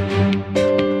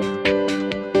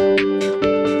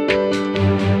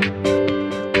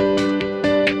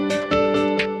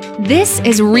This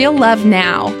is Real Love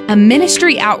Now, a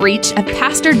ministry outreach of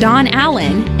Pastor Don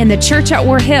Allen in the church at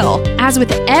War Hill. As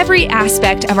with every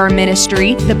aspect of our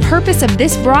ministry, the purpose of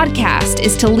this broadcast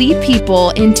is to lead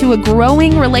people into a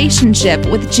growing relationship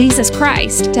with Jesus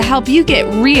Christ to help you get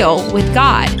real with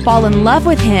God, fall in love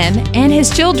with Him and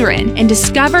His children, and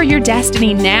discover your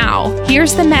destiny now.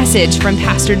 Here's the message from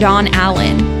Pastor Don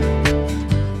Allen.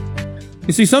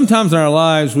 You see, sometimes in our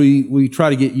lives, we try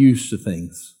to get used to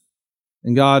things.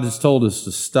 And God has told us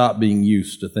to stop being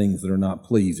used to things that are not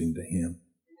pleasing to Him.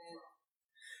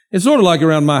 It's sort of like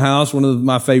around my house, one of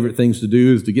my favorite things to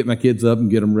do is to get my kids up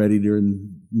and get them ready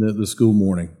during the school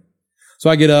morning. So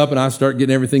I get up and I start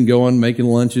getting everything going, making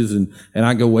lunches, and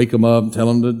I go wake them up and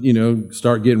tell them to,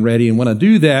 start getting ready. And when I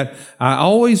do that, I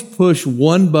always push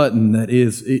one button that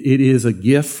it is a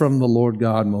gift from the Lord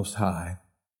God Most High.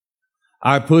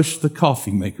 I push the coffee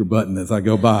maker button as I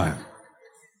go by.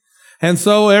 And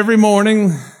so every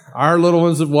morning, our little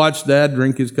ones have watched Dad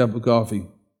drink his cup of coffee.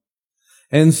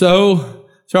 And so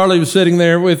Charlie was sitting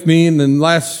there with me, and in the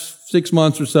last 6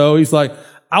 months or so, he's like,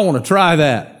 I want to try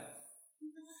that.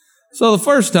 So the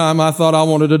first time I thought I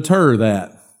wanted to deter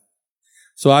that.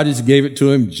 So I just gave it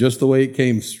to him just the way it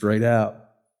came, straight out.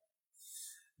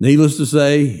 Needless to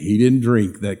say, he didn't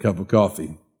drink that cup of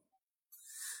coffee.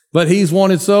 But he's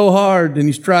wanted so hard and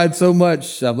he's tried so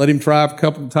much. I've let him try a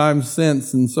couple of times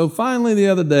since. And so finally the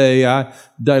other day, I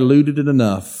diluted it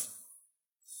enough,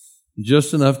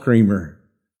 just enough creamer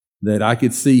that I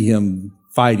could see him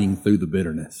fighting through the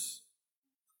bitterness.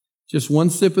 Just one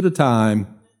sip at a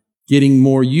time, getting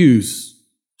more used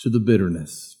to the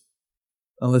bitterness.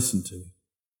 Now listen to me.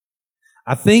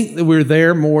 I think that we're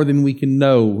there more than we can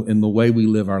know in the way we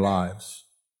live our lives.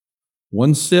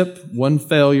 One sip, one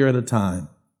failure at a time.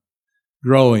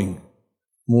 Growing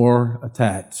more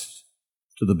attached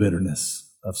to the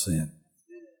bitterness of sin.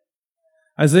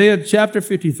 Isaiah chapter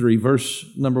 53, verse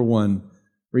number 1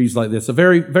 reads like this. A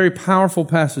very, very powerful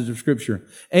passage of Scripture.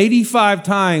 85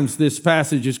 times this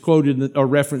passage is quoted or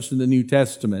referenced in the New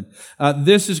Testament.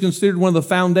 This is considered one of the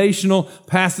foundational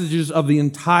passages of the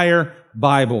entire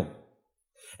Bible.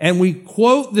 And we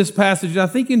quote this passage. I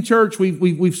think in church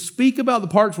we speak about the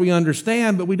parts we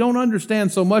understand, but we don't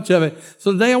understand so much of it.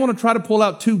 So today I want to try to pull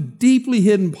out two deeply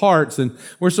hidden parts. And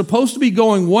we're supposed to be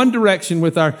going one direction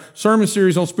with our sermon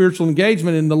series on spiritual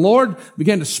engagement. And the Lord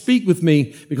began to speak with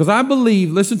me because I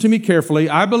believe, listen to me carefully,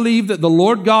 I believe that the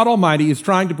Lord God Almighty is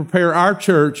trying to prepare our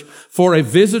church for a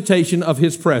visitation of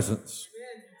His presence.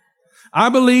 I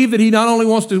believe that He not only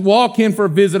wants to walk in for a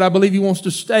visit, I believe He wants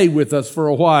to stay with us for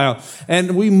a while.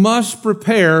 And we must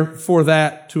prepare for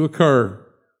that to occur.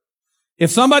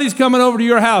 If somebody's coming over to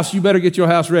your house, you better get your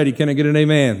house ready. Can I get an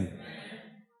amen?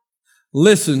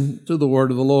 Listen to the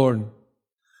word of the Lord.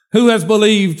 Who has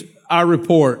believed our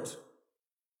report?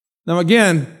 Now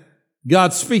again,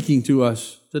 God's speaking to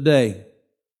us today.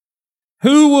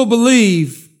 Who will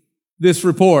believe this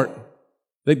report?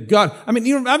 That God, I'm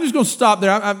just going to stop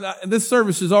there. This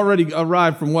service has already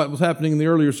arrived from what was happening in the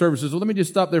earlier services. So let me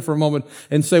just stop there for a moment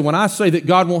and say, when I say that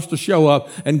God wants to show up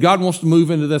and God wants to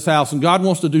move into this house and God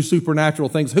wants to do supernatural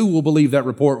things, who will believe that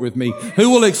report with me?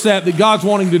 Who will accept that God's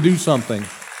wanting to do something?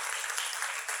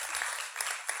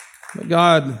 But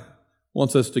God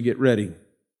wants us to get ready.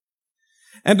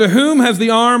 And to whom has the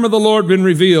arm of the Lord been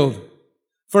revealed?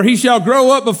 For He shall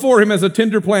grow up before Him as a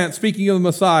tender plant, speaking of the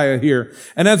Messiah here,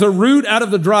 and as a root out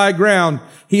of the dry ground.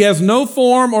 He has no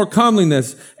form or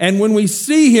comeliness, and when we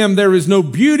see Him, there is no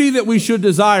beauty that we should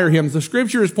desire Him. The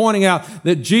Scripture is pointing out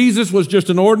that Jesus was just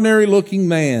an ordinary looking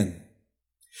man.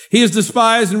 He is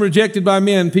despised and rejected by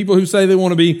men, people who say they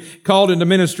want to be called into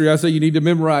ministry. I say you need to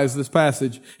memorize this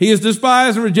passage. He is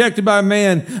despised and rejected by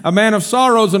man, a man of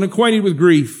sorrows and acquainted with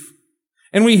grief.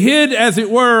 And we hid, as it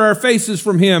were, our faces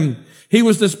from Him. He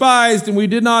was despised and we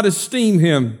did not esteem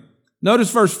Him.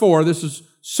 Notice verse 4. This is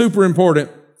super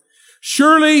important.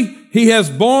 Surely He has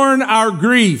borne our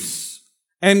griefs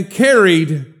and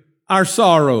carried our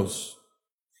sorrows.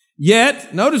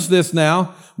 Yet, notice this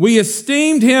now, we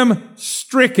esteemed Him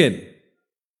stricken,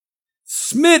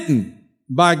 smitten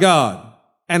by God,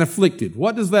 and afflicted.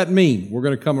 What does that mean? We're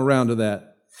going to come around to that.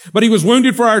 But He was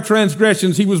wounded for our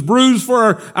transgressions. He was bruised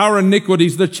for our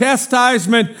iniquities. The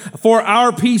chastisement for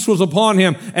our peace was upon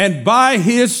Him. And by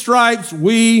His stripes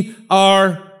we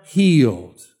are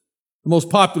healed. The most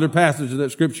popular passage of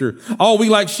that Scripture. All we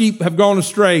like sheep have gone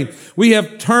astray. We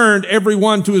have turned every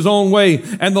one to his own way.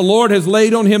 And the Lord has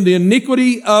laid on Him the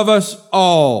iniquity of us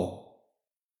all.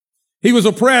 He was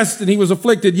oppressed and he was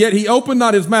afflicted, yet he opened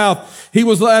not his mouth. He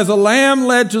was as a lamb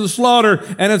led to the slaughter,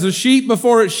 and as a sheep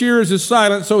before its shearers is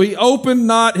silent, so he opened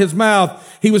not his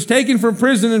mouth. He was taken from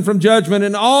prison and from judgment,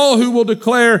 and all who will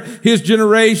declare his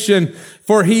generation,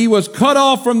 for he was cut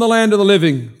off from the land of the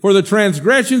living. For the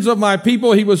transgressions of my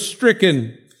people he was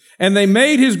stricken, and they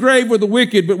made his grave with the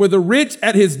wicked, but with the rich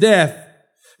at his death,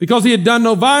 because he had done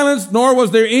no violence, nor was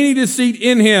there any deceit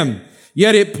in him.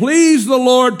 Yet it pleased the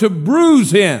Lord to bruise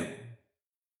him.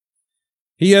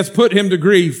 He has put him to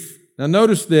grief. Now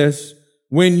notice this.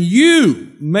 When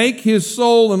you make his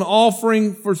soul an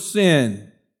offering for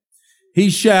sin,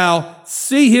 he shall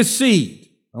see his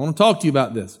seed. I want to talk to you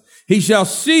about this. He shall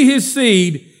see his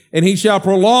seed, and he shall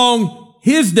prolong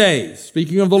his days.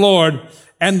 Speaking of the Lord,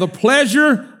 and the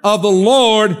pleasure of the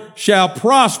Lord shall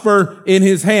prosper in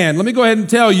his hand. Let me go ahead and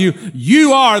tell you,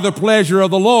 you are the pleasure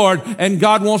of the Lord, and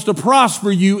God wants to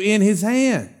prosper you in his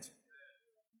hand.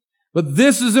 But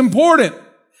this is important.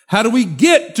 How do we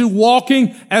get to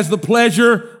walking as the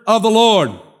pleasure of the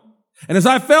Lord? And as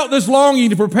I felt this longing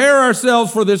to prepare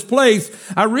ourselves for this place,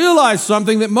 I realized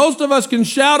something that most of us can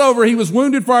shout over. He was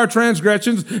wounded for our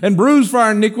transgressions and bruised for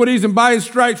our iniquities, and by his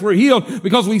stripes we're healed,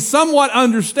 because we somewhat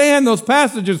understand those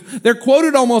passages. They're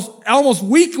quoted almost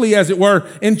weekly, as it were,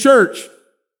 in church.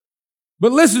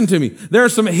 But listen to me. There are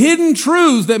some hidden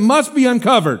truths that must be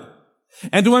uncovered.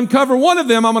 And to uncover one of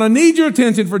them, I'm going to need your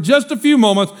attention for just a few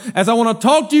moments as I want to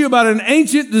talk to you about an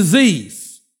ancient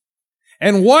disease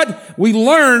and what we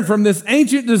learn from this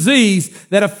ancient disease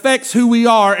that affects who we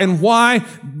are, and why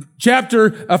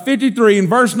chapter 53 and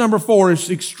verse number 4 is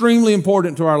extremely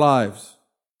important to our lives.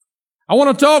 I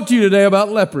want to talk to you today about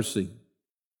leprosy.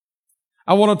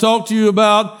 I want to talk to you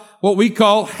about what we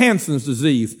call Hansen's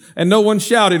disease. And no one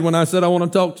shouted when I said I want to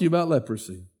talk to you about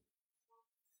leprosy.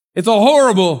 It's a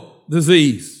horrible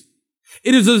disease.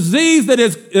 It is a disease that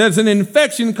is an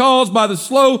infection caused by the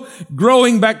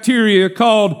slow-growing bacteria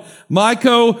called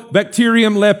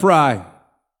Mycobacterium leprae.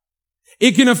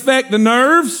 It can affect the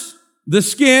nerves, the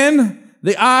skin,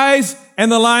 the eyes,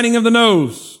 and the lining of the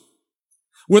nose.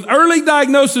 With early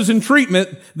diagnosis and treatment,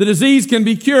 the disease can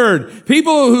be cured.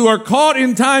 People who are caught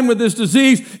in time with this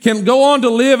disease can go on to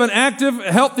live an active,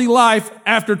 healthy life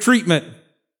after treatment.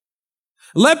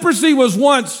 Leprosy was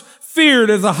once feared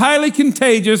as a highly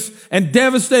contagious and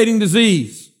devastating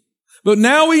disease. But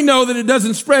now we know that it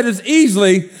doesn't spread as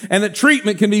easily and that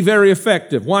treatment can be very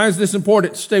effective. Why is this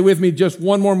important? Stay with me just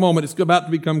one more moment. It's about to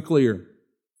become clear.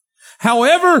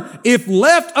 However, if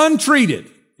leprosy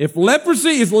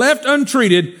is left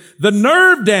untreated, the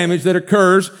nerve damage that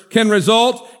occurs can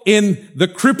result in the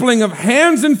crippling of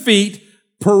hands and feet,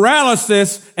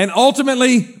 paralysis, and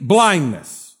ultimately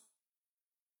blindness.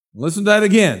 Listen to that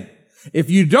again.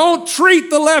 If you don't treat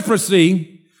the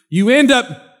leprosy, you end up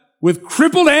with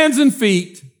crippled hands and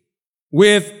feet,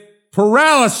 with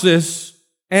paralysis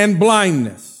and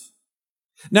blindness.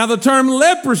 Now, the term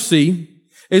leprosy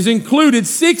is included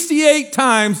 68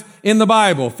 times in the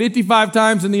Bible, 55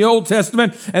 times in the Old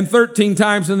Testament and 13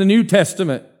 times in the New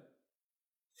Testament.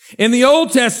 In the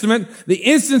Old Testament, the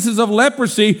instances of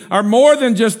leprosy are more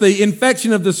than just the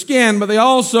infection of the skin, but they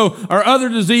also are other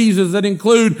diseases that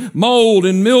include mold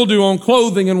and mildew on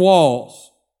clothing and walls.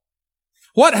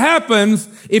 What happens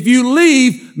if you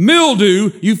leave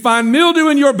mildew, you find mildew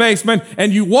in your basement,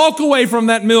 and you walk away from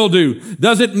that mildew?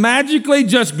 Does it magically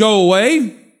just go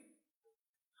away?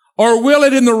 Or will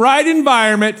it, in the right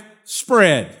environment,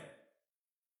 spread?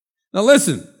 Now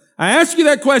listen. I ask you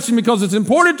that question because it's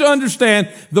important to understand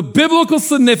the biblical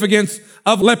significance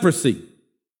of leprosy.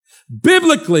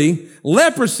 Biblically,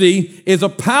 leprosy is a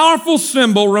powerful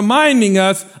symbol reminding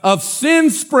us of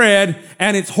sin spread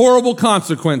and its horrible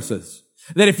consequences.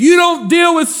 That if you don't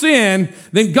deal with sin,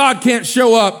 then God can't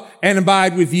show up and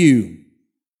abide with you.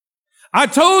 I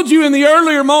told you in the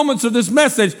earlier moments of this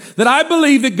message that I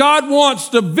believe that God wants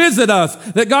to visit us,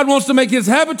 that God wants to make his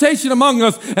habitation among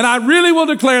us, and I really will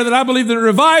declare that I believe that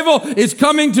revival is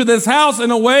coming to this house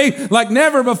in a way like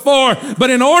never before. But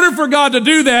in order for God to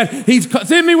do that, he's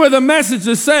sent me with a message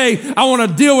to say, I want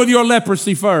to deal with your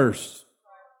leprosy first.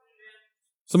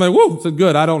 Somebody, said,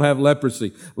 good, I don't have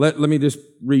leprosy. Let me just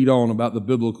read on about the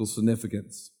biblical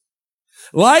significance.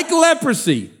 Like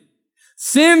leprosy,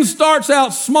 sin starts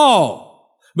out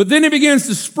small, but then it begins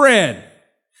to spread,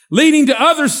 leading to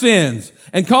other sins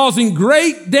and causing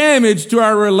great damage to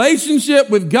our relationship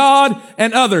with God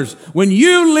and others. When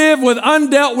you live with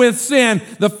undealt with sin,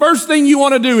 the first thing you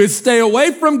want to do is stay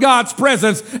away from God's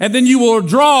presence, and then you will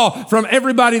draw from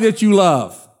everybody that you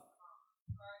love.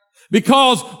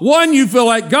 Because one, you feel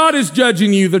like God is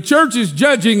judging you, the church is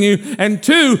judging you, and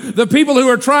two, the people who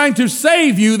are trying to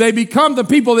save you, they become the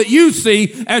people that you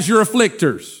see as your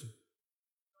afflictors.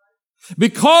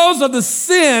 Because of the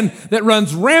sin that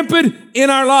runs rampant in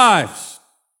our lives.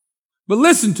 But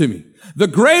listen to me. The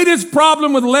greatest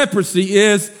problem with leprosy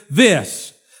is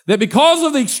this, that because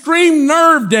of the extreme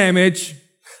nerve damage,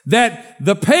 that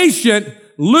the patient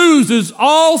loses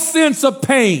all sense of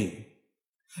pain.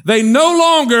 They no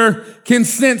longer can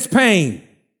sense pain.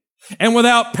 And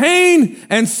without pain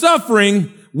and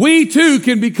suffering, we too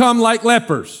can become like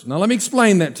lepers. Now let me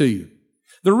explain that to you.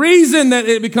 The reason that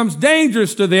it becomes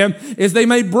dangerous to them is they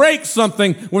may break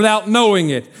something without knowing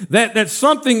it. That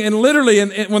something, and literally,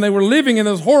 when they were living in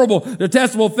those horrible,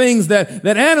 detestable things, that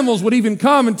animals would even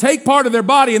come and take part of their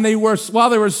body, and while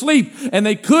they were asleep, and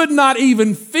they could not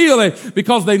even feel it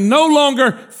because they no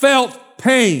longer felt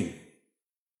pain.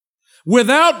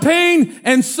 Without pain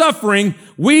and suffering,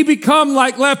 we become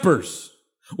like lepers.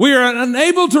 We are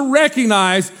unable to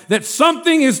recognize that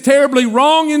something is terribly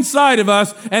wrong inside of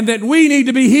us and that we need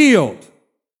to be healed.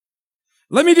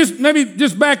 Let me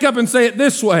just back up and say it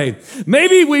this way.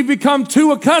 Maybe we've become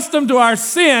too accustomed to our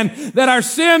sin that our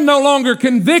sin no longer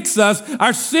convicts us.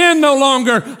 Our sin no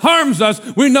longer harms us.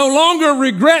 We no longer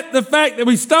regret the fact that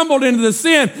we stumbled into the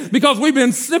sin because we've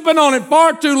been sipping on it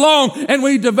far too long and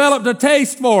we developed a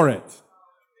taste for it.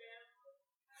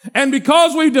 And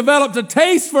because we've developed a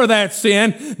taste for that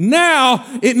sin, now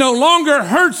it no longer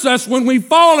hurts us when we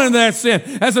fall into that sin.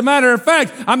 As a matter of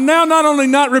fact, I'm now not only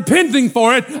not repenting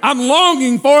for it, I'm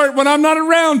longing for it when I'm not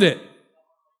around it.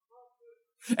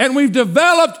 And we've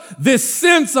developed this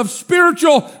sense of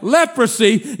spiritual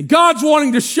leprosy. God's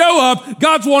wanting to show up.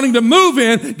 God's wanting to move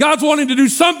in. God's wanting to do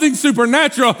something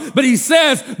supernatural. But he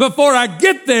says, before I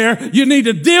get there, you need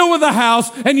to deal with the house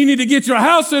and you need to get your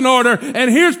house in order. And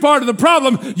here's part of the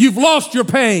problem. You've lost your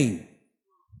pain.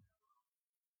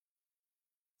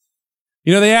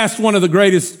 You know, they asked one of the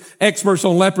greatest experts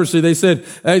on leprosy. They said,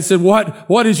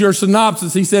 what is your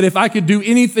synopsis? He said, if I could do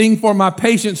anything for my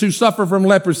patients who suffer from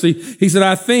leprosy, he said,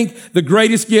 I think the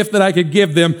greatest gift that I could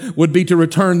give them would be to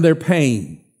return their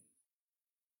pain.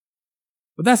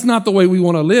 But that's not the way we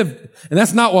want to live. And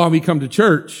that's not why we come to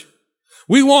church.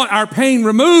 We want our pain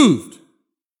removed.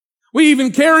 We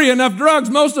even carry enough drugs,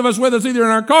 most of us, whether it's either in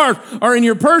our cars or in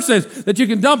your purses, that you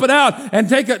can dump it out and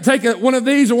take one of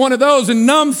these or one of those and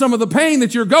numb some of the pain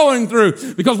that you're going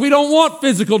through, because we don't want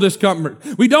physical discomfort.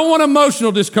 We don't want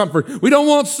emotional discomfort. We don't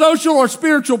want social or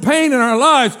spiritual pain in our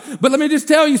lives. But let me just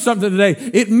tell you something today.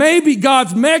 It may be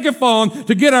God's megaphone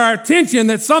to get our attention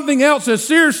that something else is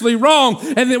seriously wrong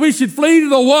and that we should flee to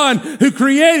the one who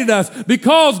created us,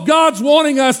 because God's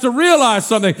wanting us to realize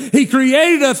something. He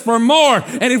created us for more.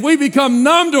 And if we become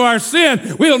numb to our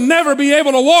sin, we'll never be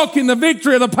able to walk in the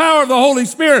victory of the power of the Holy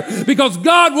Spirit, because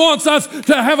God wants us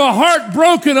to have a heart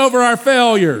broken over our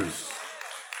failures.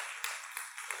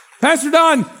 Pastor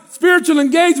Don, spiritual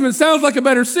engagement sounds like a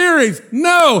better series.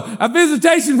 No, a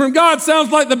visitation from God sounds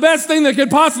like the best thing that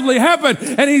could possibly happen.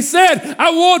 And he said,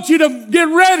 I want you to get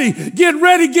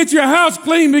ready, get your house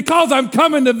clean, because I'm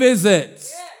coming to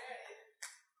visit.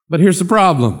 But here's the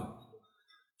problem.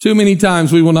 Too many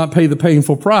times we will not pay the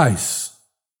painful price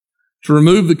to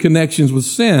remove the connections with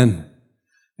sin,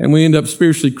 and we end up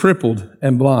spiritually crippled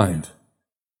and blind.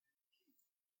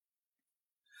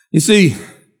 You see,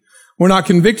 we're not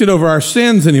convicted over our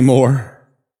sins anymore.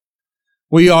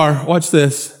 We are, watch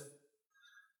this,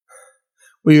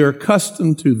 we are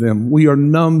accustomed to them. We are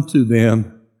numb to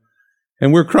them.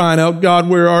 And we're crying out, God,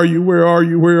 where are you? Where are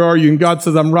you? Where are you? And God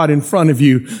says, I'm right in front of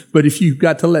you. But if you've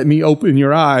got to let me open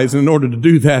your eyes, and in order to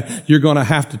do that, you're going to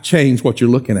have to change what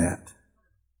you're looking at.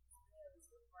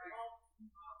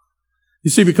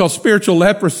 You see, because spiritual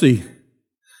leprosy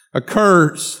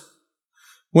occurs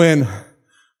when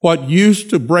what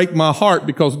used to break my heart,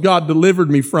 because God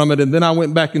delivered me from it, and then I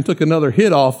went back and took another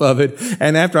hit off of it.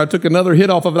 And after I took another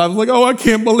hit off of it, I was like, oh, I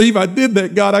can't believe I did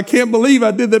that, God. I can't believe I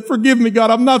did that. Forgive me,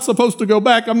 God. I'm not supposed to go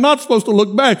back. I'm not supposed to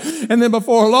look back. And then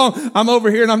before long, I'm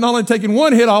over here and I'm not only taking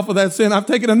one hit off of that sin, I've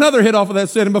taken another hit off of that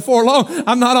sin. And before long,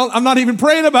 I'm not even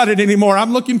praying about it anymore.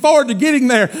 I'm looking forward to getting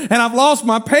there. And I've lost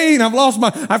my pain.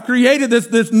 I've created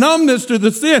this numbness to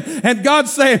the sin. And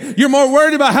God's saying, you're more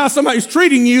worried about how somebody's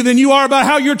treating you than you are about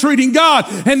how you're treating God.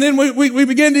 And then we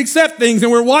begin to accept things,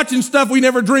 and we're watching stuff we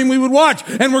never dreamed we would watch,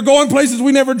 and we're going places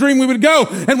we never dreamed we would go,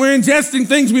 and we're ingesting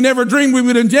things we never dreamed we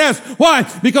would ingest. Why?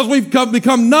 Because we've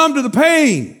become numb to the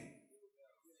pain.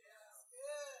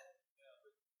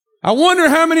 I wonder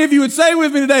how many of you would say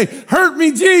with me today, hurt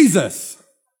me, Jesus.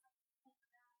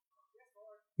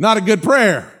 Not a good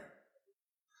prayer.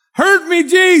 Hurt me,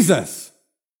 Jesus.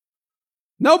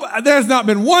 There's not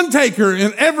been one taker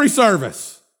in every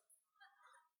service.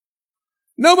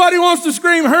 Nobody wants to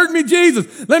scream, hurt me,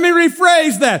 Jesus. Let me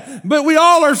rephrase that. But we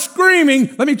all are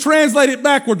screaming. Let me translate it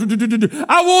backwards.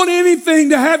 I want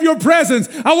anything to have your presence.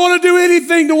 I want to do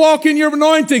anything to walk in your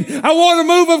anointing. I want a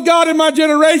move of God in my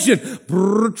generation.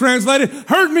 Translate it.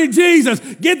 Hurt me, Jesus.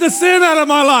 Get the sin out of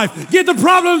my life. Get the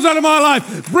problems out of my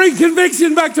life. Bring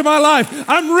conviction back to my life.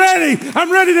 I'm ready.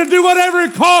 I'm ready to do whatever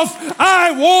it costs.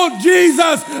 I want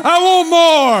Jesus. I want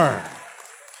more.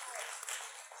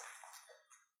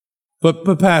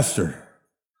 But Pastor,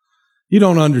 you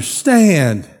don't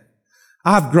understand.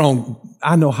 I've grown.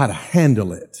 I know how to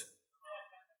handle it.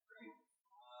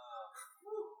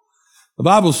 The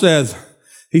Bible says,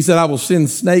 he said, I will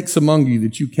send snakes among you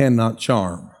that you cannot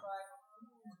charm.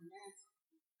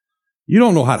 You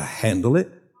don't know how to handle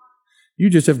it. You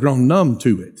just have grown numb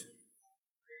to it.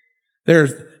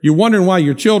 You're wondering why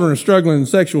your children are struggling in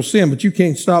sexual sin, but you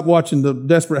can't stop watching the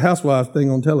Desperate Housewives thing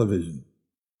on television.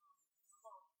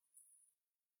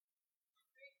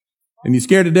 And you're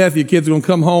scared to death your kids are going to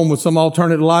come home with some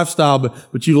alternative lifestyle,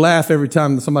 but you laugh every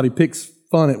time somebody picks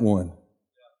fun at one.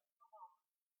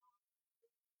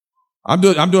 I'm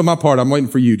doing my part. I'm waiting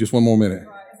for you. Just one more minute.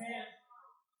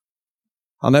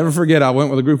 I'll never forget, I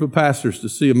went with a group of pastors to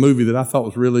see a movie that I thought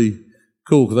was really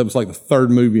cool because that was like the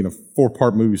third movie in a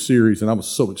 4-part movie series, and I was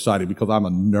so excited because I'm a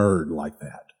nerd like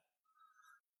that.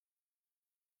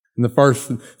 And the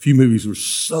first few movies were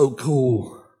so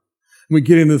cool. We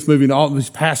get into this movie and all these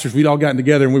pastors, we'd all gotten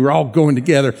together and we were all going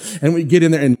together and we get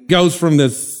in there and it goes from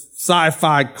this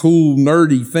sci-fi cool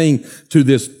nerdy thing to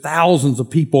this thousands of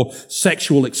people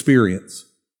sexual experience.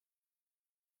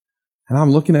 And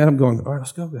I'm looking at them going, all right,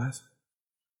 let's go, guys.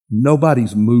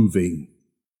 Nobody's moving.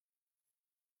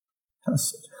 I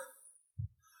said,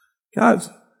 guys,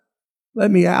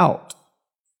 let me out.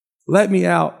 Let me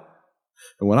out.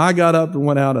 And when I got up and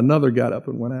went out, another got up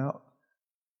and went out.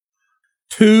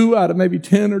 2 out of maybe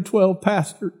 10 or 12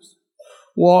 pastors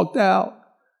walked out.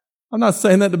 I'm not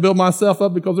saying that to build myself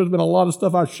up because there's been a lot of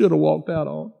stuff I should have walked out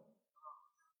on.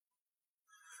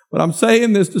 But I'm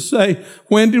saying this to say,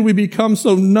 when did we become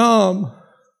so numb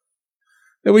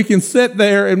that we can sit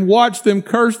there and watch them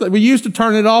curse? We used to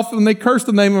turn it off when they cursed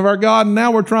the name of our God, and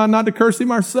now we're trying not to curse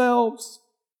Him ourselves.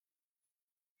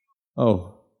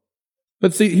 Oh.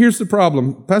 But see, here's the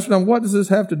problem. Pastor Don, what does this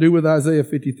have to do with Isaiah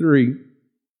 53?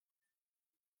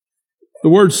 The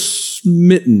word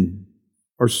smitten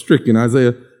or stricken,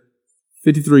 Isaiah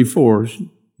 53:4,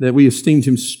 that we esteemed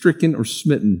him stricken or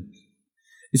smitten.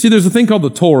 You see, there's a thing called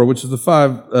the Torah, which is the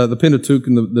Pentateuch,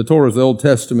 and the Torah is the Old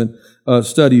Testament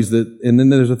studies and then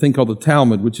there's a thing called the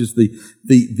Talmud, which is the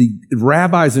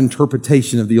rabbi's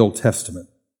interpretation of the Old Testament.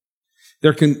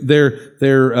 Their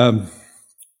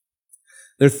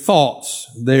thoughts,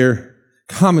 their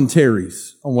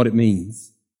commentaries on what it means.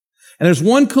 And there's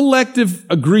one collective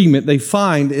agreement they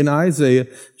find in Isaiah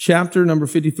chapter number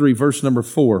 53, verse number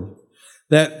 4,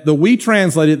 that we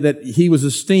translated that he was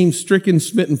esteemed, stricken,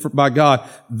 smitten by God.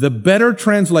 The better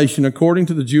translation, according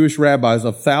to the Jewish rabbis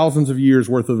of thousands of years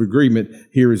worth of agreement,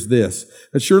 here is this: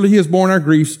 that surely he has borne our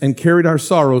griefs and carried our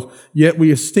sorrows, yet we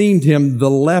esteemed him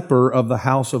the leper of the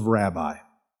house of Rabbi.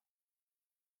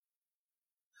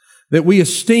 That we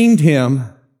esteemed him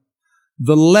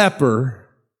the leper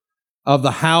of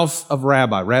the house of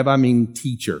Rabbi. Rabbi meaning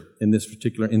teacher in this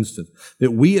particular instance.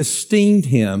 That we esteemed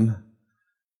him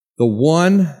the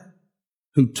one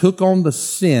who took on the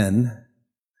sin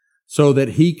so that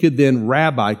he could then,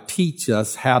 Rabbi, teach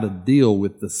us how to deal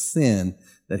with the sin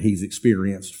that he's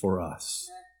experienced for us.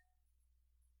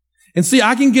 And see,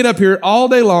 I can get up here all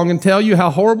day long and tell you how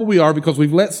horrible we are because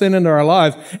we've let sin into our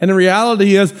lives. And the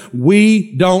reality is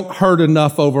we don't hurt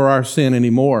enough over our sin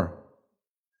anymore.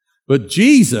 But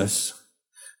Jesus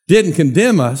didn't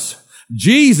condemn us.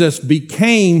 Jesus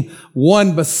became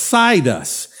one beside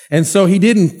us. And so he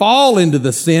didn't fall into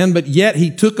the sin, but yet he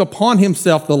took upon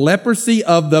himself the leprosy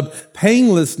of the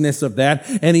painlessness of that.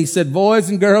 And he said, boys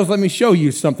and girls, let me show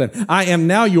you something. I am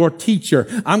now your teacher.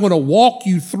 I'm going to walk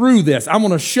you through this. I'm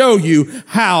going to show you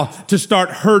how to start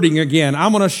hurting again.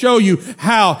 I'm going to show you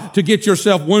how to get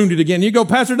yourself wounded again. You go,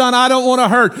 Pastor Don, I don't want to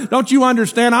hurt. Don't you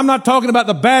understand? I'm not talking about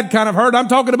the bad kind of hurt. I'm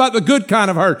talking about the good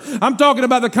kind of hurt. I'm talking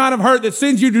about the kind of hurt that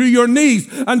sends you to your knees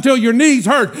until your knees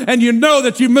hurt and you know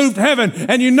that you moved heaven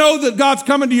and you know that God's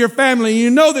coming to your family, and you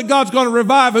know that God's going to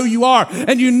revive who you are,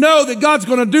 and you know that God's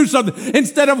going to do something.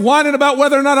 Instead of whining about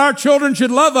whether or not our children should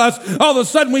love us, all of a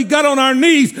sudden we got on our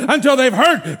knees until they've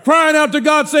hurt, crying out to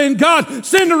God, saying, God,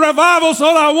 send a revival so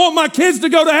that I want my kids to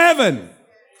go to heaven.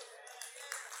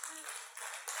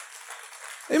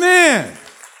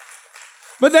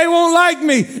 But they won't like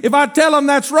me if I tell them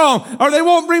that's wrong, or they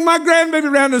won't bring my grandbaby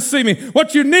around to see me.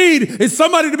 What you need is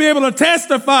somebody to be able to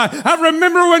testify. I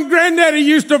remember when granddaddy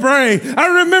used to pray.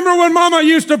 I remember when mama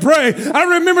used to pray. I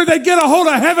remember they get a hold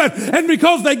of heaven, and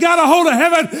because they got a hold of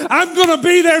heaven, I'm going to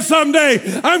be there someday.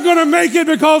 I'm going to make it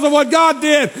because of what God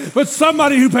did. But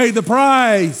somebody who paid the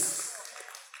price.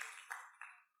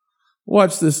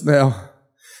 Watch this now.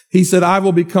 He said, I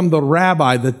will become the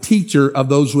rabbi, the teacher of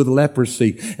those with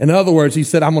leprosy. In other words, he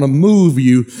said, I'm going to move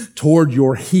you toward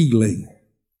your healing.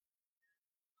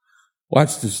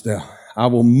 Watch this now. I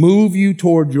will move you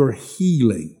toward your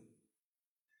healing.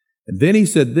 And then he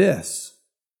said this.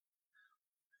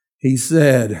 He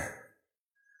said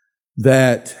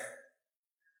that,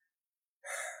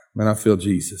 man, I feel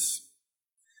Jesus.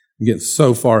 I'm getting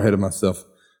so far ahead of myself.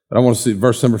 But I want to see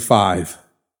verse number 5.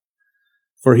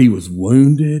 For he was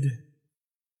wounded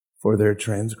for their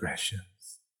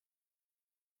transgressions,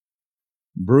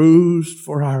 bruised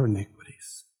for our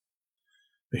iniquities.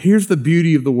 But here's the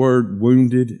beauty of the word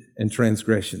wounded and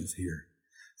transgressions here.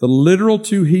 The literal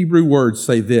two Hebrew words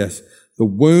say this, the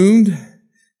wound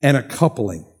and a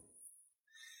coupling.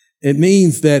 It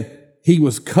means that he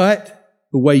was cut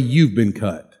the way you've been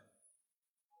cut.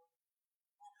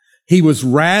 He was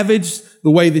ravaged the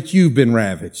way that you've been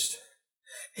ravaged.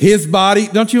 His body,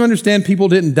 don't you understand people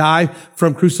didn't die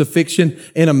from crucifixion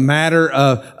in a matter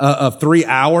of 3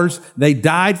 hours? They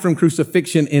died from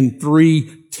crucifixion in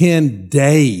 10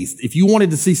 days. If you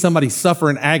wanted to see somebody suffer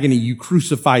in agony, you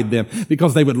crucified them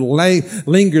because they would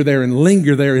linger there and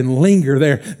linger there and linger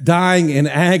there, dying in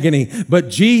agony. But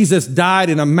Jesus died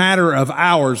in a matter of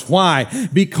hours. Why?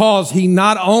 Because he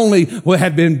not only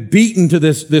had been beaten to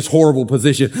this horrible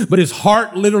position, but his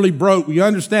heart literally broke. You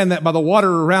understand that by the water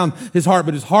around his heart,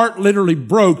 but his heart literally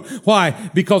broke. Why?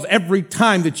 Because every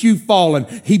time that you've fallen,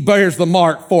 he bears the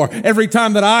mark for. Every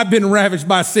time that I've been ravaged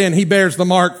by sin, he bears the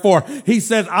mark for. He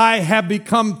says, I have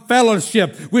become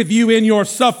fellowship with you in your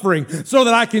suffering so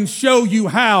that I can show you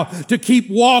how to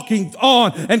keep walking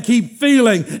on and keep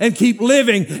feeling and keep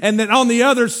living. And then on the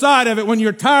other side of it, when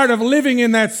you're tired of living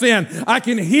in that sin, I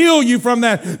can heal you from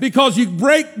that because you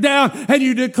break down and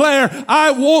you declare, I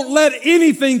won't let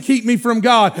anything keep me from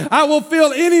God. I will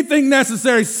feel anything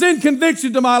necessary. Send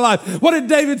conviction to my life. What did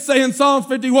David say in Psalms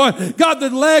 51? God, the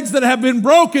legs that have been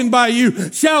broken by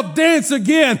you shall dance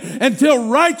again until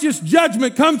righteous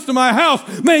judgment comes to my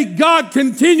house. May God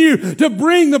continue to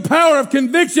bring the power of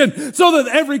conviction so that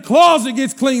every closet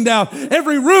gets cleaned out,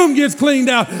 every room gets cleaned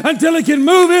out until he can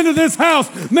move into this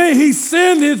house. May he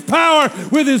send his power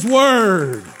with his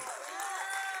word.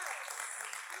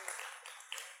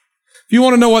 If you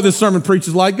want to know what this sermon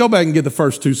preaches like, go back and get the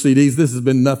first 2 CDs. This has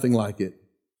been nothing like it.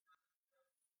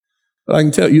 But I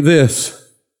can tell you this.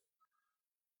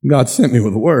 God sent me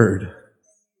with a word.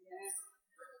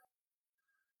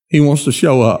 He wants to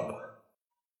show up.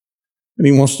 And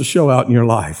he wants to show out in your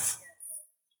life.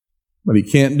 But he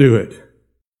can't do it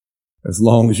as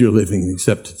long as you're living in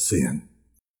accepted sin.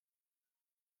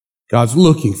 God's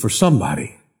looking for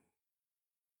somebody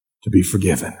to be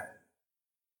forgiven.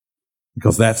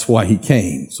 Because that's why he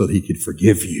came, so that he could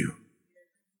forgive you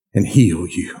and heal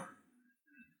you.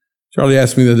 Charlie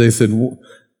asked me the other day,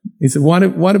 he said, why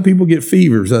do people get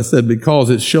fevers? I said, because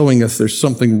it's showing us there's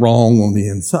something wrong on the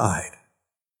inside.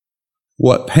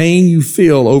 What pain you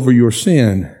feel over your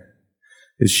sin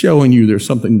is showing you there's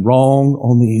something wrong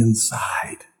on the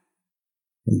inside.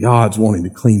 And God's wanting to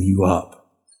clean you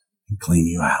up and clean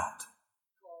you out.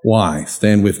 Why?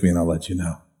 Stand with me and I'll let you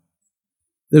know.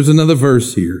 There's another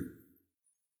verse here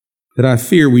that I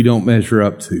fear we don't measure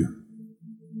up to.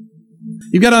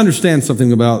 You've got to understand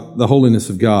something about the holiness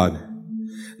of God.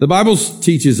 The Bible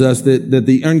teaches us that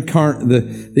the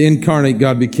incarnate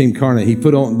God became carnate. He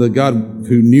put on, the God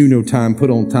who knew no time,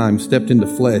 put on time, stepped into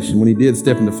flesh. And when he did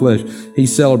step into flesh, he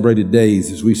celebrated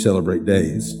days as we celebrate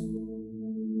days.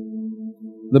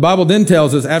 The Bible then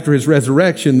tells us after his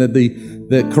resurrection that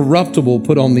the corruptible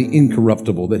put on the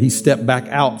incorruptible, that he stepped back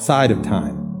outside of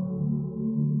time.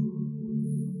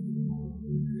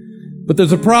 But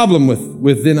there's a problem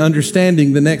with then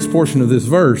understanding the next portion of this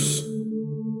verse.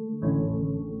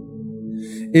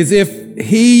 Is if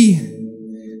he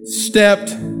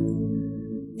stepped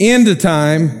into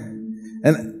time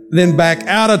and then back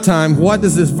out of time, what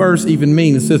does this verse even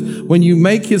mean? It says, when you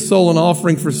make his soul an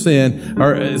offering for sin,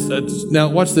 now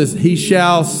watch this, he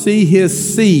shall see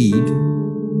his seed,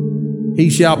 he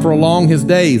shall prolong his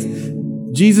days.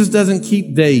 Jesus doesn't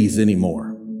keep days anymore.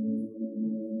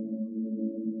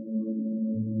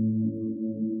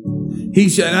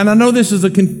 And I know this is a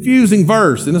confusing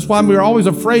verse, and that's why we're always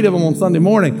afraid of him on Sunday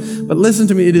morning. But listen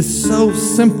to me, it is so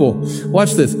simple.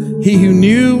 Watch this. He who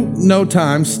knew no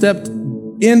time stepped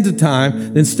into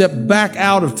time, then stepped back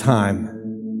out of time.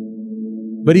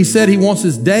 But he said he wants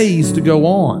his days to go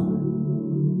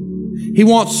on. He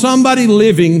wants somebody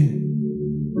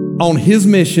living on his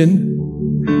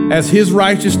mission as his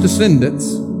righteous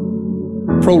descendants,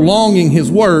 prolonging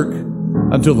his work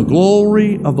until the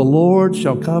glory of the Lord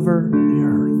shall cover the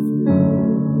earth.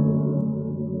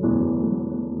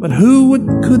 But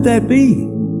who could that be?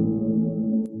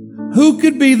 Who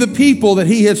could be the people that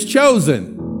he has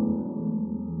chosen?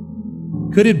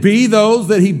 Could it be those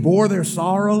that he bore their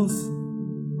sorrows?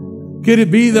 Could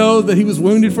it be those that he was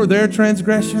wounded for their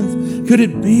transgressions? Could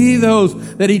it be those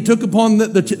that he took upon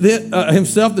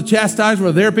himself the chastisement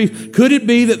of their peace? Could it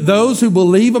be that those who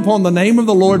believe upon the name of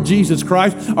the Lord Jesus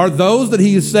Christ are those that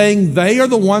he is saying they are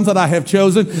the ones that I have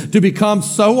chosen to become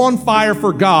so on fire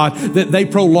for God that they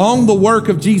prolong the work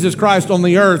of Jesus Christ on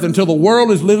the earth until the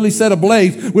world is literally set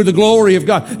ablaze with the glory of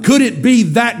God? Could it be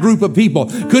that group of people?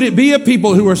 Could it be a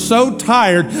people who are so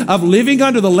tired of living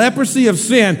under the leprosy of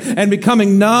sin and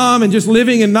becoming numb and just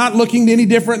living and not looking any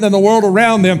different than the world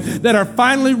around them, that are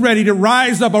finally ready to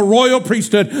rise up a royal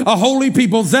priesthood, a holy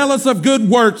people, zealous of good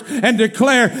works, and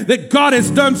declare that God has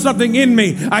done something in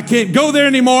me. I can't go there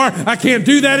anymore. I can't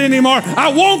do that anymore.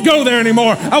 I won't go there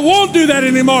anymore. I won't do that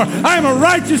anymore. I am a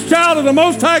righteous child of the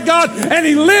Most High God, and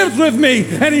he lives with me,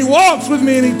 and he walks with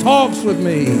me, and he talks with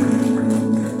me.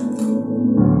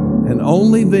 And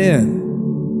only then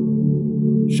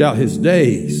shall his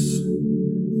days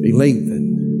be lengthened,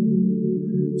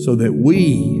 so that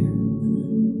we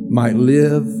might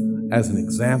live as an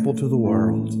example to the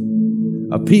world.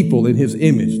 A people in his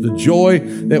image, the joy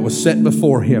that was set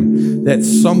before him, that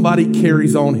somebody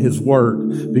carries on his work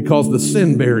because the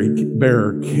sin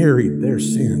bearer carried their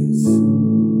sins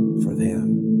for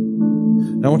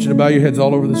them. Now I want you to bow your heads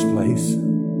all over this place.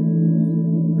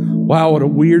 Wow, what a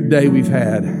weird day we've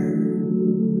had.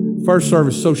 First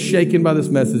service, so shaken by this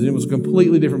message. It was a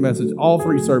completely different message. All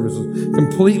three services,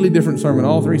 completely different sermon.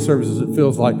 All three services, it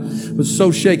feels like, was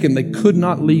so shaken they could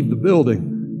not leave the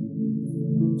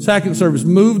building. Second service,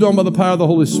 moved on by the power of the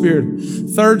Holy Spirit.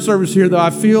 Third service here, though, I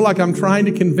feel like I'm trying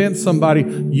to convince somebody,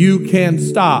 you can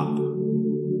stop.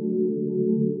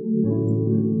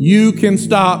 You can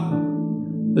stop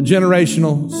the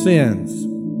generational sins.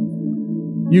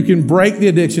 You can break the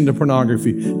addiction to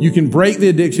pornography. You can break the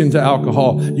addiction to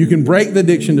alcohol. You can break the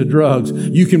addiction to drugs.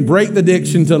 You can break the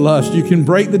addiction to lust. You can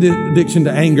break the addiction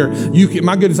to anger.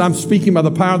 My goodness, I'm speaking by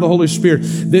the power of the Holy Spirit,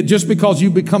 that just because you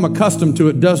become accustomed to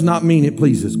it does not mean it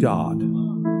pleases God.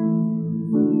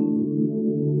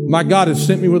 My God has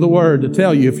sent me with a word to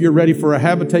tell you, if you're ready for a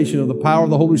habitation of the power of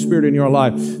the Holy Spirit in your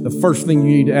life, the first thing you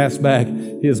need to ask back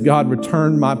is, God,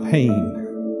 return my pain.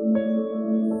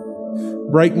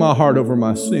 Break my heart over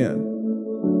my sin.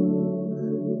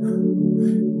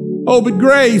 Oh, but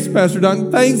grace, Pastor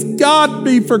Don, thanks God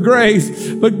be for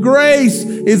grace. But grace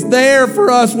is there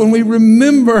for us when we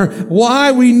remember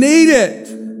why we need it.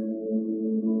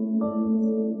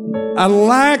 A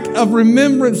lack of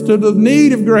remembrance to the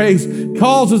need of grace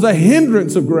causes a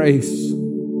hindrance of grace.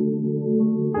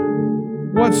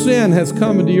 What sin has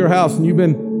come into your house and you've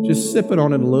been just sipping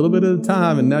on it a little bit at a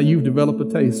time, and now you've developed a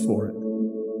taste for it?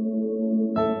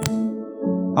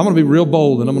 I'm going to be real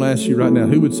bold, and I'm going to ask you right now,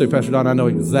 who would say, Pastor Don, I know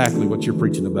exactly what you're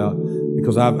preaching about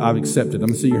because I've accepted. I'm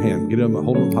going to see your hand. Get them,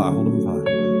 hold them high, hold them high.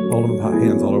 Hold them high,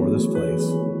 hands all over this place.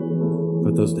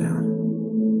 Put those down.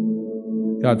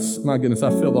 God, my goodness, I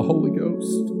feel the Holy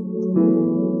Ghost.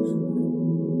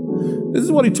 This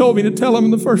is what he told me to tell him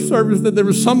in the first service, that there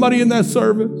was somebody in that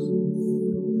service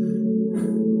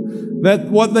that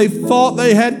what they thought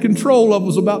they had control of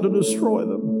was about to destroy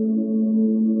them.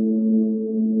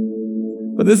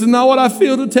 But this is not what I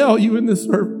feel to tell you in this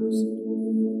service.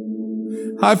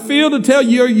 I feel to tell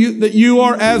you that you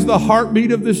are as the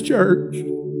heartbeat of this church.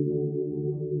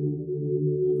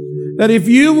 That if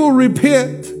you will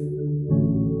repent,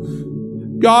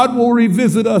 God will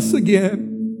revisit us again.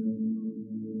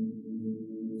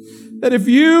 That if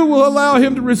you will allow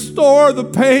him to restore the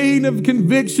pain of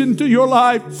conviction to your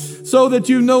life so that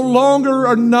you no longer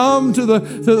are numb to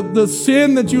the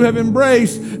sin that you have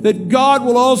embraced, that God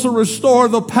will also restore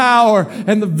the power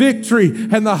and the victory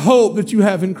and the hope that you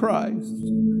have in Christ.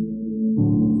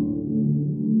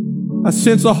 I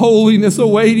sense a holiness, a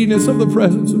weightiness of the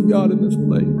presence of God in this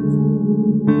place.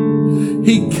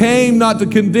 He came not to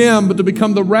condemn, but to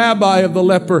become the rabbi of the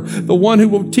leper, the one who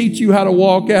will teach you how to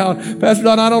walk out. Pastor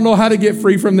Don, I don't know how to get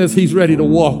free from this. He's ready to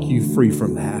walk you free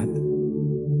from that.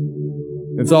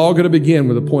 It's all going to begin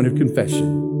with a point of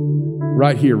confession.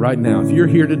 Right here, right now. If you're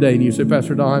here today and you say,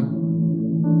 Pastor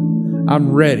Don,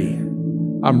 I'm ready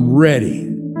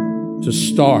to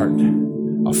start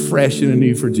afresh and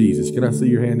anew for Jesus. Can I see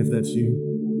your hand if that's you?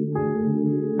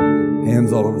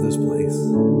 Hands all over this place.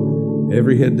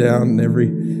 Every head down and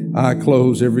every eye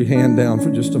closed, every hand down for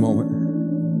just a moment.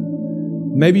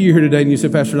 Maybe you're here today and you say,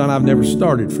 Pastor Don, I've never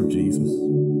started for Jesus.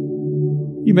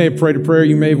 You may have prayed a prayer,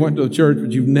 you may have went to a church,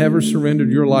 but you've never surrendered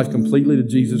your life completely to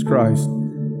Jesus Christ.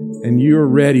 And you're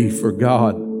ready for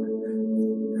God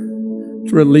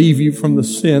to relieve you from the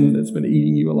sin that's been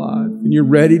eating you alive. And you're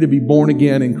ready to be born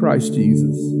again in Christ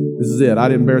Jesus. This is it. I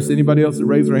didn't embarrass anybody else that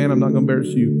raised their hand. I'm not going to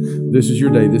embarrass you. This is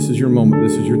your day. This is your moment.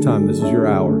 This is your time. This is your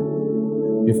hour.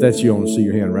 If that's you, I want to see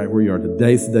your hand right where you are.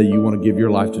 Today's the day you want to give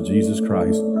your life to Jesus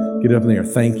Christ. Get up in there.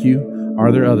 Thank you.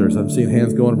 Are there others? I'm seeing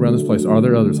hands going around this place. Are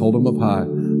there others? Hold them up high.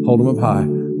 Hold them up high.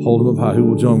 Hold them up high. Who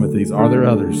will join with these? Are there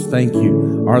others? Thank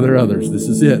you. Are there others? This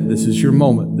is it. This is your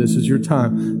moment. This is your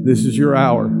time. This is your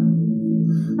hour.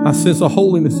 I sense the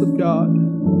holiness of God.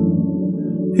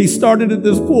 He started at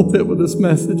this pulpit with this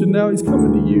message, and now He's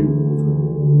coming to you.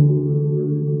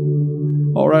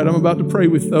 All right, I'm about to pray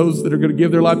with those that are going to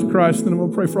give their life to Christ, and I'm going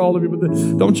to pray for all of you.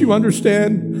 But don't you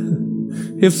understand?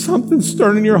 If something's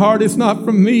stirring in your heart, it's not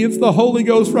from me. It's the Holy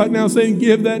Ghost right now saying,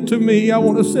 give that to me. I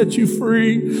want to set you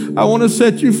free. I want to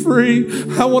set you free.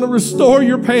 I want to restore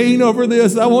your pain over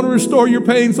this. I want to restore your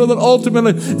pain so that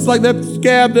ultimately, it's like that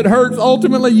scab that hurts.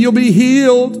 Ultimately, you'll be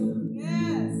healed.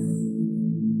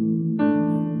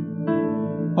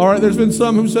 All right, there's been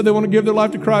some who said they want to give their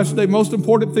life to Christ today. Most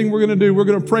important thing we're going to do, we're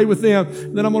going to pray with them.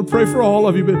 Then I'm going to pray for all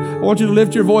of you. But I want you to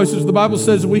lift your voices. The Bible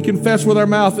says that we confess with our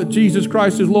mouth that Jesus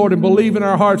Christ is Lord and believe in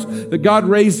our hearts that God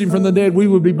raised Him from the dead. We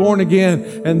will be born again.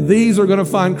 And these are going to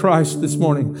find Christ this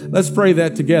morning. Let's pray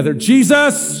that together.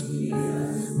 Jesus,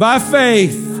 by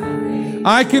faith,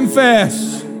 I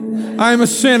confess I am a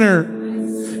sinner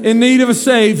in need of a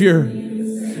Savior.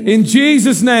 In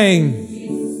Jesus'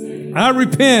 name, I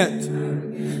repent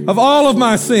of all of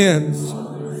my sins.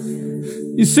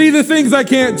 You see the things I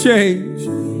can't change.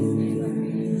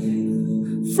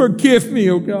 Forgive me,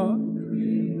 O God.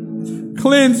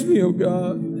 Cleanse me, O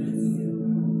God.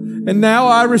 And now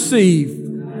I receive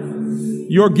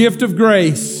your gift of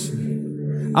grace.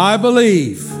 I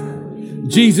believe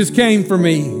Jesus came for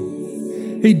me.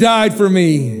 He died for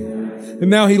me.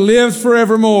 And now He lives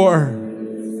forevermore.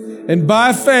 And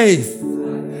by faith,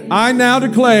 I now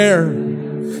declare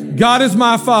God is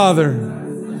my Father,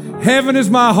 heaven is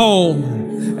my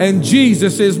home, and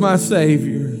Jesus is my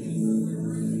Savior.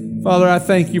 Father, I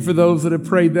thank you for those that have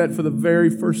prayed that for the very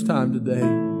first time today.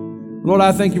 Lord,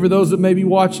 I thank you for those that may be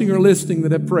watching or listening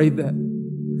that have prayed that.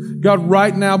 God,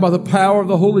 right now, by the power of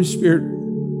the Holy Spirit,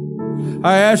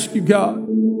 I ask you, God,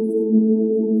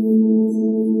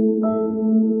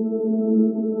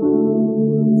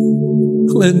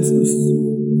 cleanse us.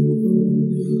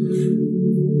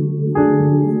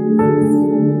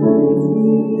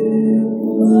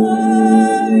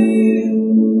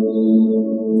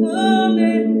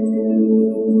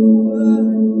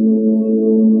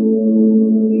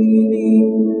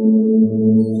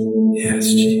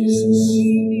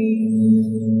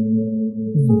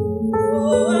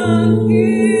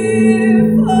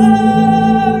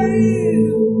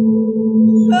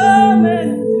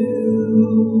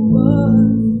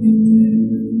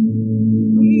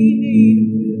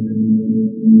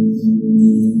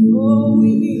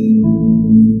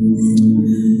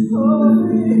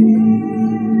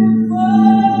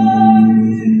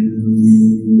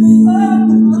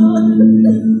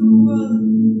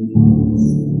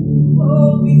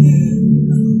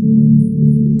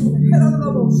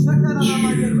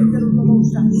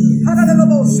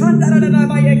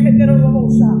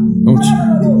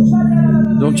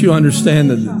 Don't you understand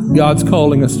that God's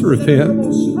calling us to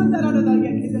repent?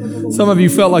 Some of you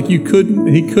felt like He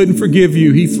couldn't forgive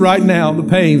you. He's right now, the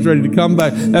pain's ready to come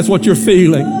back. That's what you're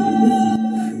feeling.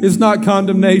 It's not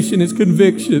condemnation, it's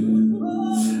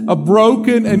conviction. A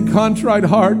broken and contrite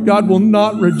heart God will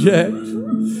not reject.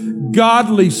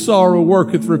 Godly sorrow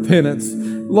worketh repentance.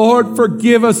 Lord,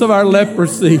 forgive us of our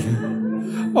leprosy.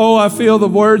 Oh, I feel the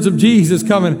words of Jesus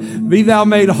coming. Be thou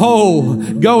made whole.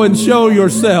 Go and show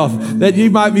yourself that you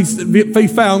might be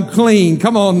found clean.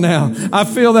 Come on now. I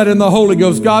feel that in the Holy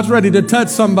Ghost. God's ready to touch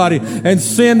somebody, and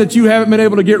sin that you haven't been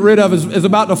able to get rid of is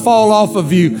about to fall off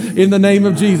of you in the name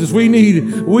of Jesus. We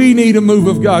need a move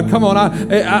of God. Come on.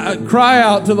 I cry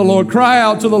out to the Lord. Cry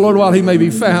out to the Lord while He may be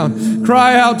found.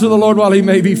 Cry out to the Lord while He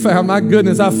may be found. My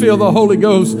goodness, I feel the Holy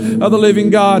Ghost of the living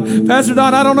God. Pastor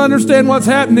Don, I don't understand what's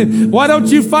happening. Why don't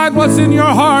you you find what's in your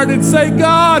heart and say,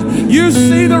 God, you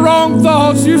see the wrong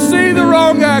thoughts, you see the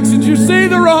wrong actions, you see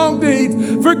the wrong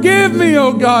deeds. Forgive me,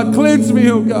 oh God. Cleanse me,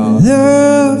 oh God.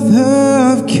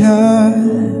 Love of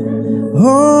God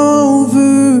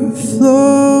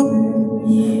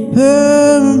overflows,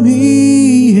 permeates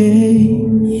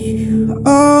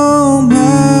all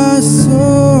my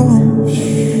soul.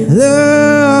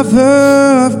 Love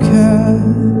of God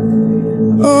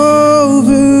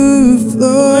overflows,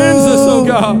 Cleanse us, oh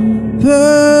God.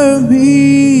 permeates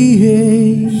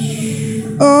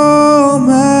all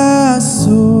my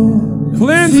soul.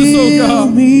 Cleanse us, oh God.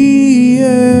 Fill me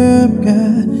up,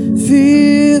 God.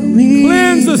 Fill me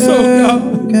Cleanse us, oh up,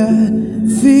 God.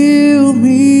 Fill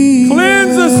me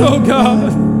Cleanse us, oh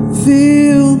God.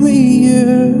 Fill me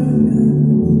up.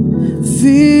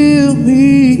 Fill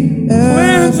me up.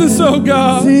 Cleanse us, oh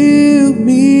God. Fill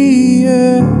me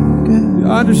up, God.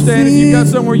 I understand if you've got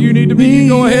somewhere you need to be, you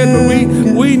go ahead, but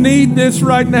we need this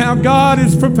right now. God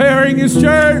is preparing His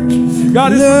church.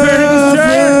 God is preparing His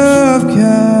church. Love of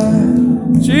God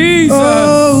Jesus.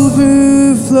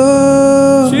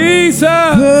 overflow, Jesus.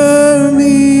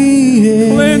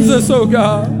 permeate Cleanse us, oh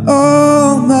God.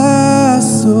 all my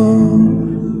soul.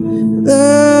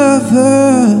 Love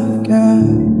of God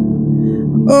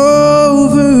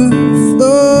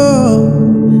overflow,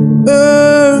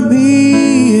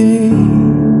 permeate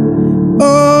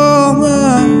all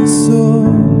my soul.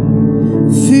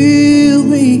 Fill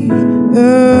me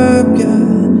up,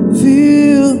 God.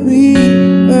 Fill me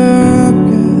up,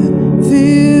 God.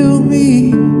 Fill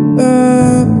me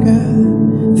up,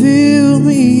 God. Fill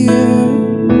me up.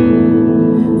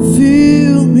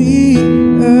 Fill me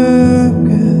up,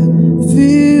 God.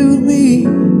 Fill me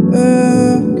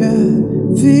up, God.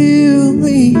 Fill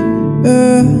me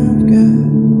up, God.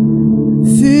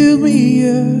 Fill me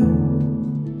up.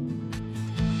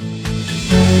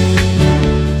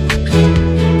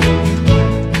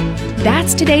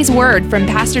 That's today's word from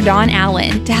Pastor Don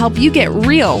Allen to help you get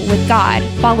real with God,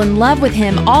 fall in love with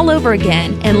Him all over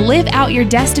again, and live out your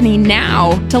destiny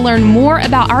now. To learn more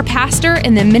about our pastor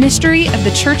and the ministry of the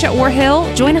church at War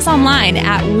Hill, join us online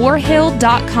at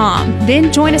warhill.com.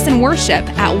 Then join us in worship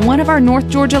at one of our North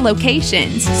Georgia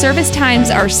locations. Service times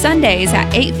are Sundays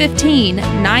at 8:15,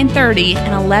 9:30,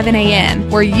 and 11 a.m.,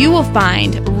 where you will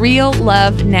find real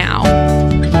love now.